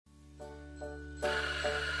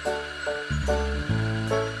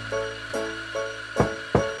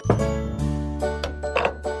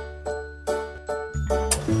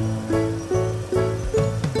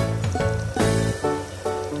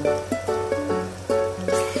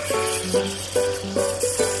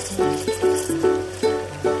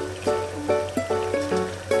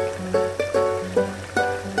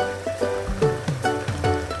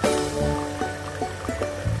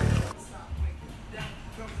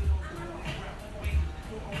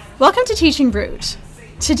Welcome to Teaching Brood.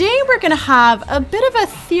 Today we're going to have a bit of a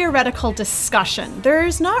theoretical discussion.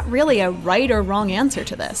 There's not really a right or wrong answer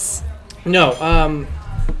to this. No,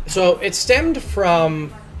 so it stemmed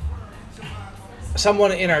from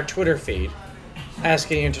someone in our Twitter feed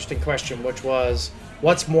asking an interesting question, which was,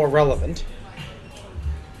 what's more relevant?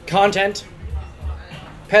 Content,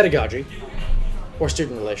 pedagogy, or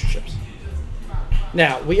student relationships?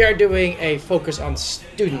 Now, we are doing a focus on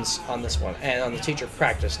students on this one, and on the teacher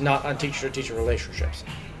practice, not on teacher-to-teacher relationships.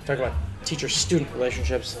 We're talking about teacher-student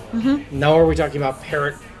relationships. Mm-hmm. Nor are we talking about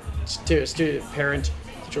parent-teacher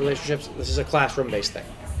relationships. This is a classroom-based thing.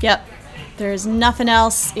 Yep. There's nothing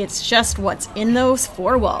else. It's just what's in those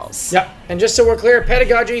four walls. Yep. And just so we're clear,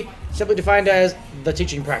 pedagogy, simply defined as the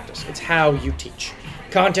teaching practice. It's how you teach.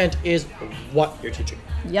 Content is what you're teaching.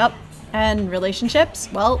 Yep. And relationships,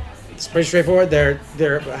 well, it's pretty straightforward. They're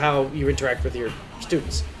how you interact with your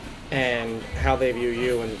students and how they view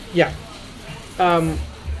you, and yeah.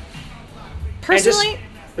 Personally,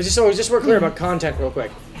 just so we're clear about content, real quick.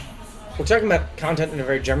 We're talking about content in a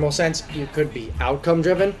very general sense. You could be outcome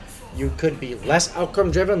driven. You could be less outcome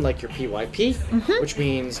driven, like your PYP, which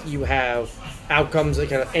means you have outcomes, like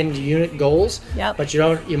kind of end unit goals. Yep. But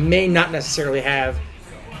you may not necessarily have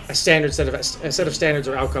a set of standards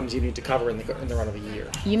or outcomes you need to cover in the run of a year.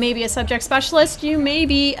 You may be a subject specialist. You may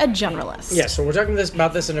be a generalist. Yeah, so we're talking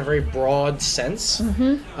about this in a very broad sense.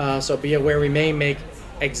 Mm-hmm. So be aware we may make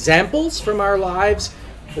examples from our lives,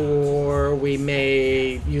 or we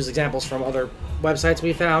may use examples from other websites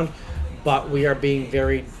we found, but we are being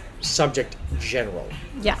very subject general.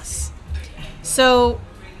 Yes. So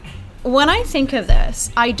when I think of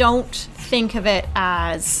this, I don't think of it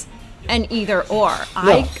as an either or.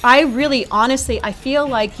 No. I really, honestly, I feel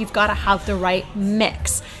like you've got to have the right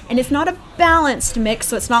mix. And it's not a balanced mix,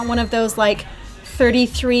 so it's not one of those like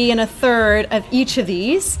 33 and a third of each of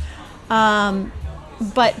these.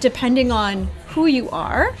 But depending on who you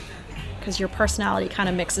are, because your personality kind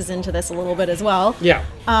of mixes into this a little bit as well,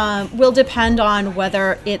 will depend on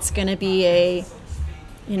whether it's going to be a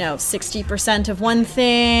 60% of one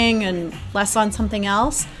thing and less on something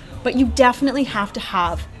else. But you definitely have to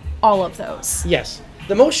have all of those. Yes.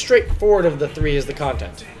 The most straightforward of the three is the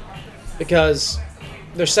content, because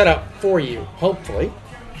they're set up for you, hopefully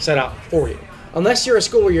set up for you. Unless you're a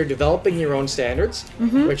school where you're developing your own standards,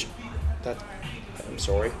 which, I'm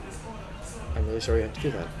sorry. I'm really sorry you have to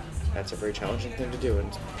do that. That's a very challenging thing to do, and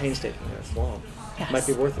it's painstaking, and it's long. Yes. It might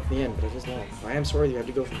be worth it in the end, but it is long. I am sorry you have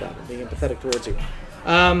to go through that. I'm being empathetic towards you.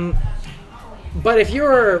 But if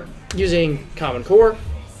you're using Common Core,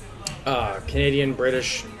 Canadian,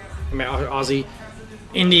 British, Aussie,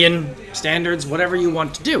 Indian standards, whatever you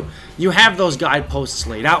want to do, you have those guideposts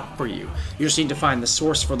laid out for you. You just need to find the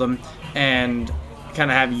source for them and kind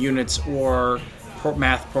of have units or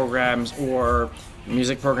math programs or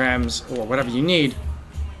music programs or whatever you need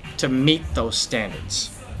to meet those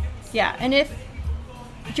standards. Yeah, and if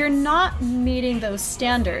you're not meeting those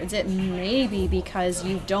standards, it may be because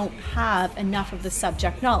you don't have enough of the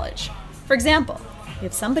subject knowledge. For example,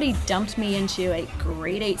 if somebody dumped me into a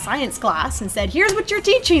grade 8 science class and said, here's what you're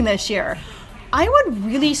teaching this year, I would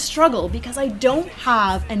really struggle because I don't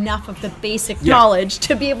have enough of the basic knowledge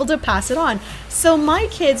to be able to pass it on. So my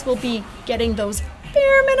kids will be getting those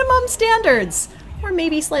bare minimum standards, or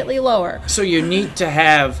maybe slightly lower. So you need to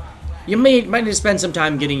have, you might need to spend some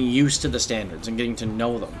time getting used to the standards and getting to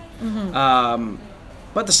know them.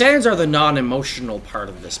 But the standards are the non-emotional part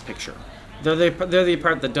of this picture. They're the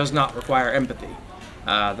part that does not require empathy.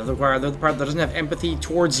 They're the part that doesn't have empathy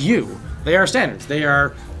towards you. They are standards. They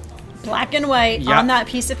are black and white on that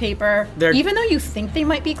piece of paper. Even though you think they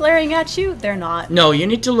might be glaring at you, they're not. No, you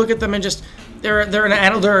need to look at them and just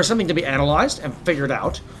they're something to be analyzed and figured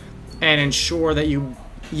out, and ensure that you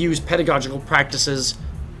use pedagogical practices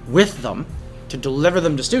with them to deliver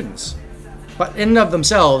them to students. But in and of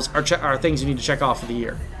themselves are things you need to check off for the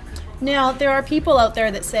year. Now, there are people out there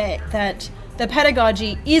that say that the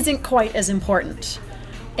pedagogy isn't quite as important.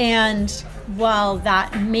 And while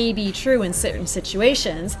that may be true in certain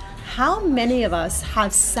situations, how many of us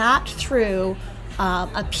have sat through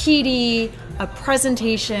a PD, a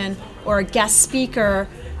presentation, or a guest speaker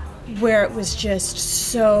where it was just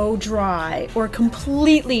so dry or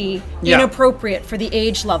completely inappropriate for the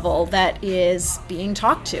age level that is being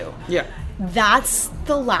talked to? Yeah. That's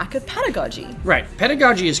the lack of pedagogy. Right.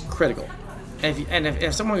 Pedagogy is critical. And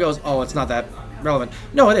if someone goes, oh, it's not that relevant.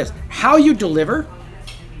 No, it is. How you deliver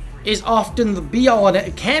is often the be-all, and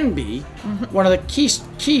it can be one of the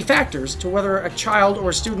key factors to whether a child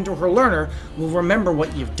or a student or her learner will remember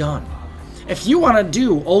what you've done. If you want to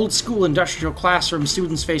do old school industrial classroom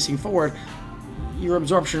students facing forward, your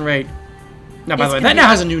absorption rate. Now, by It's the way, gonna that be- now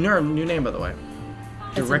has a new name, by the way.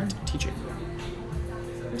 That's Direct teaching.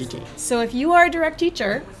 DT. So if you are a direct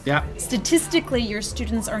teacher, Yeah, statistically, your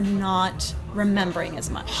students are not remembering as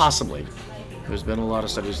much. possibly. There's been a lot of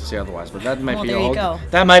studies to say otherwise, but that might Well, be there a you whole. go.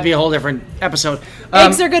 That might be a whole different episode.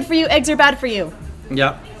 Eggs are good for you. Eggs are bad for you.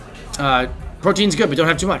 Yeah. Protein's good, but don't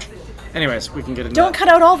have too much. Anyways, we can get into Don't that. cut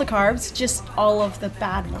out all the carbs, just all of the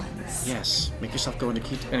bad ones. Yes, make yourself go into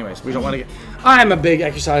keto. Anyways, we don't want to get. I'm a big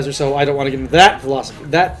exerciser, so I don't want to get into that philosophy,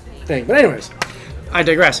 that thing. But anyways, I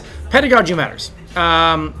digress. Pedagogy matters.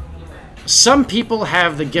 Some people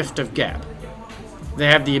have the gift of gab. They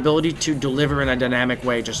have the ability to deliver in a dynamic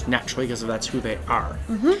way just naturally because that's who they are.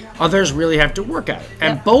 Others really have to work at it,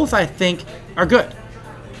 and Yep. both I think are good.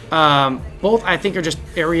 Both I think are just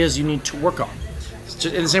areas you need to work on.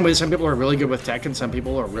 In the same way, some people are really good with tech, and some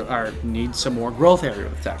people are need some more growth area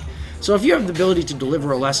with tech. So if you have the ability to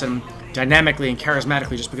deliver a lesson dynamically and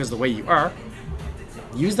charismatically just because of the way you are,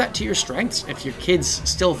 use that to your strengths. If your kids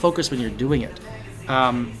still focus when you're doing it,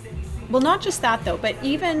 Well, not just that though, but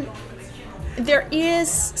even there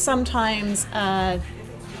is sometimes a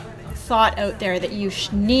thought out there that you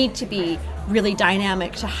need to be really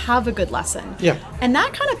dynamic to have a good lesson. Yeah. And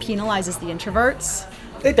that kind of penalizes the introverts.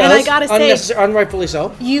 it does. And I gotta say, unrightfully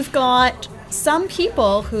so. you've got some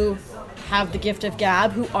people who have the gift of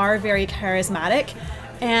gab who are very charismatic,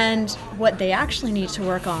 and what they actually need to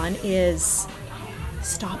work on is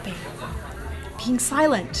stopping, being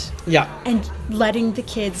silent, Yeah. and letting the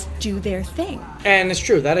kids do their thing. And it's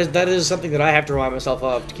true. That is something that I have to remind myself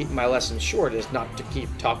of to keep my lessons short, is not to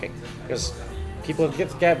keep talking, because people with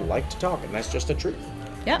gift of gab like to talk, and that's just the truth.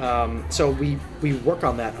 Yeah. So we work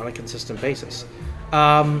on that on a consistent basis.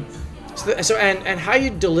 And how you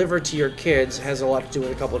deliver to your kids has a lot to do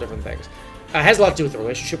with a couple of different things. It has a lot to do with the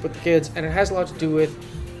relationship with the kids, and it has a lot to do with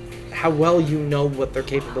how well you know what their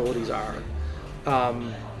capabilities are.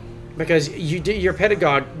 Because your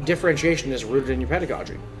pedagogy differentiation is rooted in your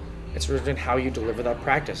pedagogy. It's rooted in how you deliver that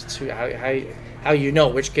practice. It's how you know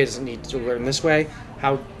which kids need to learn this way,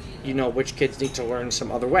 how you know which kids need to learn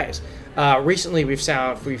some other ways. Recently, we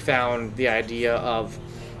found the idea of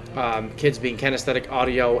kids being kinesthetic,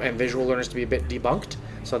 audio, and visual learners to be a bit debunked.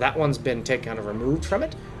 So that one's been kind of removed from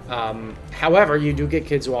it. However, you do get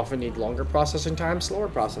kids who often need longer processing times, slower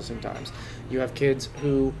processing times. You have kids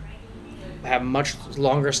who have much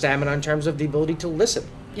longer stamina in terms of the ability to listen.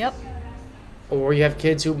 Yep. Or you have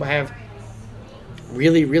kids who have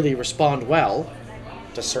really, really respond well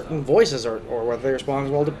to certain voices, or whether they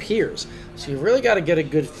respond well to peers. So you've really got to get a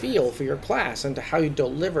good feel for your class and to how you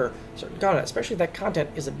deliver certain content, especially if that content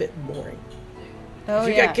is a bit boring. Oh, If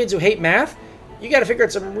you yeah. got kids who hate math, you got to figure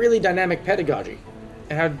out some really dynamic pedagogy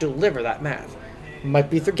and how to deliver that math. Might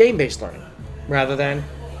be through game-based learning rather than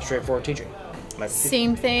straightforward teaching. Might be-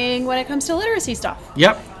 Same thing when it comes to literacy stuff.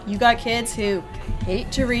 Yep. You got kids who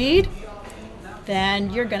hate to read,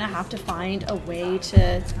 then you're going to have to find a way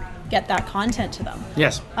to get that content to them.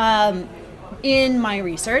 Yes. In my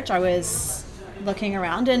research, I was looking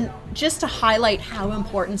around, and just to highlight how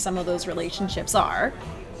important some of those relationships are,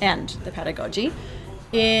 and the pedagogy,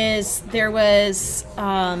 is there was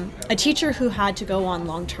a teacher who had to go on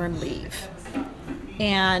long-term leave.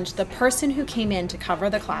 And the person who came in to cover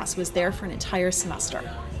the class was there for an entire semester.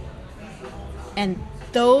 And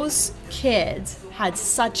those kids had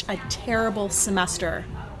such a terrible semester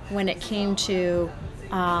when it came to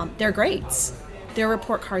their grades. Their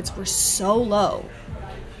report cards were so low.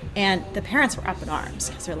 And the parents were up in arms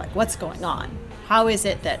because they're like, what's going on? How is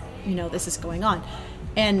it that, this is going on?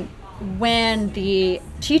 And when the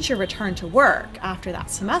teacher returned to work after that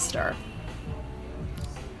semester,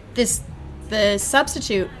 the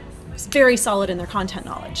substitute was very solid in their content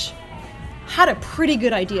knowledge, had a pretty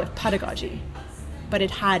good idea of pedagogy, but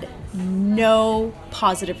it had no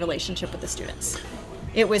positive relationship with the students.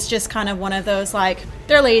 It was just kind of one of those, like,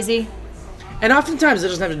 they're lazy. And oftentimes it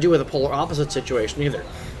doesn't have to do with a polar opposite situation either.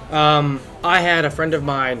 I had a friend of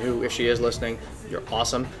mine who, if she is listening, you're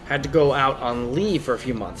awesome, had to go out on leave for a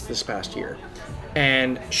few months this past year.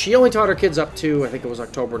 And she only taught her kids up to, I think it was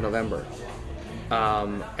October, November.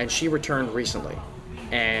 And she returned recently.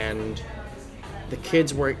 And the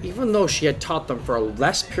kids were, even though she had taught them for a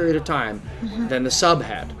less period of time than the sub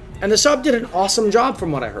had. And the sub did an awesome job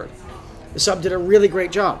from what I heard. The sub did a really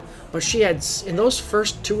great job. But she had, in those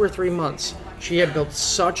first 2 or 3 months, she had built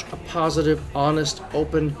such a positive, honest,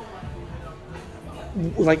 open,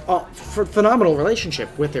 phenomenal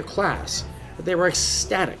relationship with their class that they were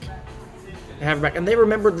ecstatic to have her back. And they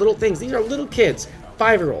remembered little things. These are little kids,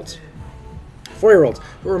 5-year-olds, 4-year-olds,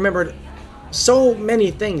 who remembered so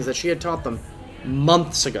many things that she had taught them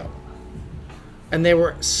months ago. And they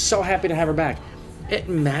were so happy to have her back. It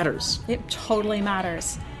matters. It totally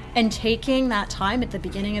matters. And taking that time at the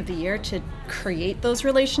beginning of the year to create those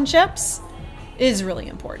relationships is really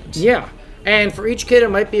important. Yeah. And for each kid, it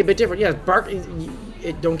might be a bit different. Yeah,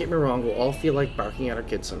 don't get me wrong, we'll all feel like barking at our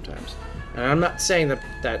kids sometimes. And I'm not saying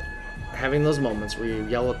that having those moments where you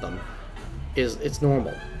yell at them it's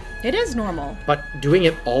normal. It is normal. But doing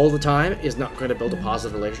it all the time is not going to build a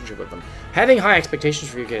positive relationship with them. Having high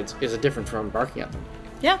expectations for your kids is different from barking at them.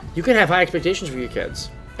 Yeah. You can have high expectations for your kids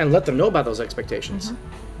and let them know about those expectations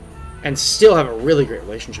and still have a really great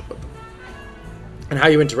relationship with them. And how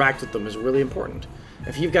you interact with them is really important.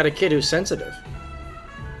 If you've got a kid who's sensitive,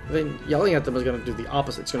 then yelling at them is going to do the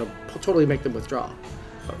opposite. It's going to totally make them withdraw.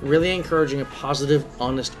 But really encouraging a positive,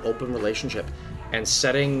 honest, open relationship and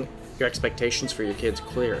setting your expectations for your kids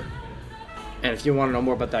clear. And if you want to know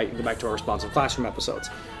more about that, you can go back to our responsive classroom episodes.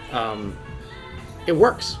 It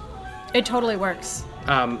works. It totally works.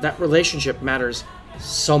 That relationship matters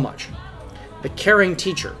so much. The caring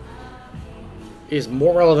teacher is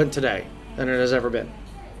more relevant today than it has ever been.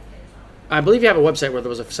 I believe you have a website where there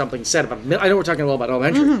was something said about, I know we're talking a little about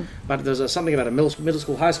elementary, but there's something about a middle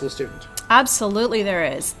school, high school student. Absolutely there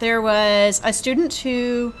is. There was a student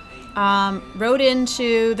who wrote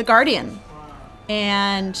into The Guardian,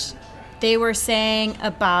 and they were saying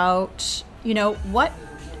about, what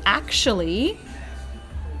actually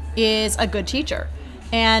is a good teacher.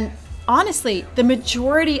 And honestly, the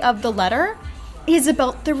majority of the letter is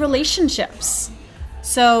about the relationships.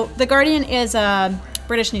 So The Guardian is a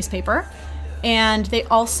British newspaper, and they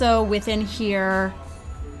also within here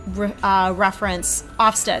reference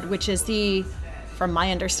Ofsted, which is from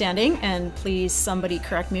my understanding, and please somebody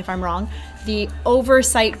correct me if I'm wrong, the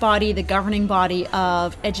oversight body, the governing body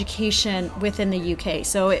of education within the UK.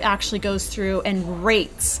 So it actually goes through and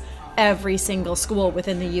rates every single school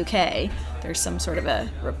within the UK. There's some sort of a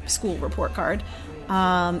school report card.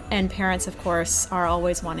 And parents, of course, are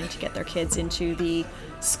always wanting to get their kids into the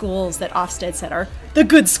schools that Ofsted said are the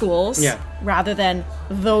good schools, rather than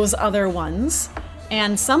those other ones.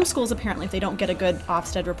 And some schools, apparently, if they don't get a good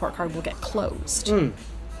Ofsted report card, will get closed.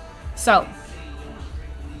 So,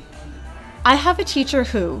 I have a teacher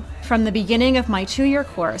who, from the beginning of my 2-year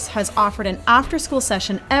course, has offered an after-school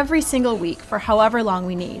session every single week for however long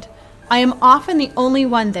we need. I am often the only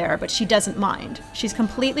one there, but she doesn't mind. She's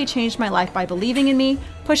completely changed my life by believing in me,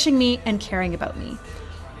 pushing me, and caring about me.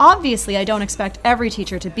 Obviously, I don't expect every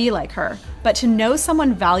teacher to be like her, but to know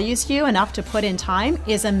someone values you enough to put in time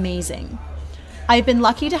is amazing. I've been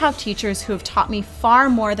lucky to have teachers who have taught me far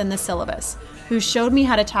more than the syllabus, who showed me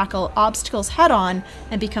how to tackle obstacles head-on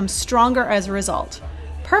and become stronger as a result.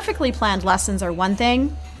 Perfectly planned lessons are one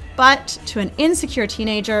thing, but to an insecure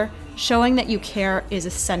teenager, showing that you care is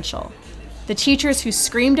essential. The teachers who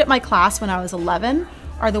screamed at my class when I was 11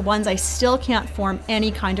 are the ones I still can't form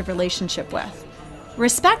any kind of relationship with.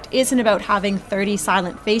 Respect isn't about having 30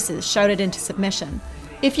 silent faces shouted into submission.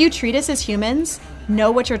 If you treat us as humans,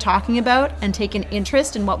 know what you're talking about, and take an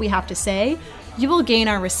interest in what we have to say, you will gain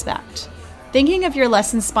our respect. Thinking of your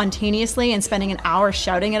lessons spontaneously and spending an hour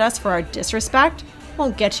shouting at us for our disrespect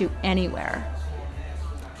won't get you anywhere.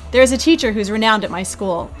 There's a teacher who's renowned at my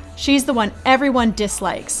school. She's the one everyone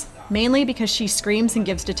dislikes, mainly because she screams and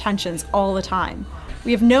gives detentions all the time.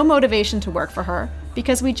 We have no motivation to work for her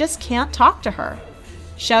because we just can't talk to her.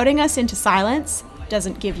 Shouting us into silence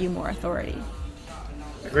doesn't give you more authority.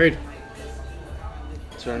 Agreed.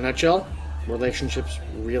 So in a nutshell, relationships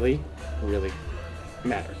really, really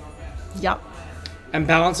matter. Yep. And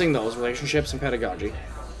balancing those relationships and pedagogy,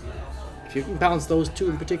 if you can balance those two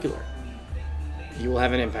in particular, you will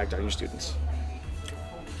have an impact on your students.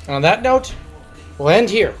 And on that note, we'll end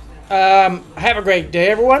here. Have a great day,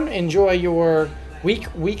 everyone. Enjoy your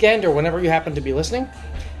weekend, or whenever you happen to be listening.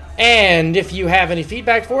 And if you have any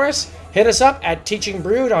feedback for us, hit us up at Teaching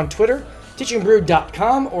Brood on Twitter,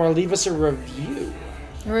 teachingbrood.com, or leave us a review.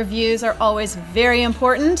 Reviews are always very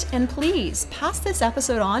important, and please pass this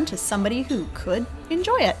episode on to somebody who could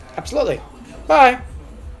enjoy it. Absolutely. Bye.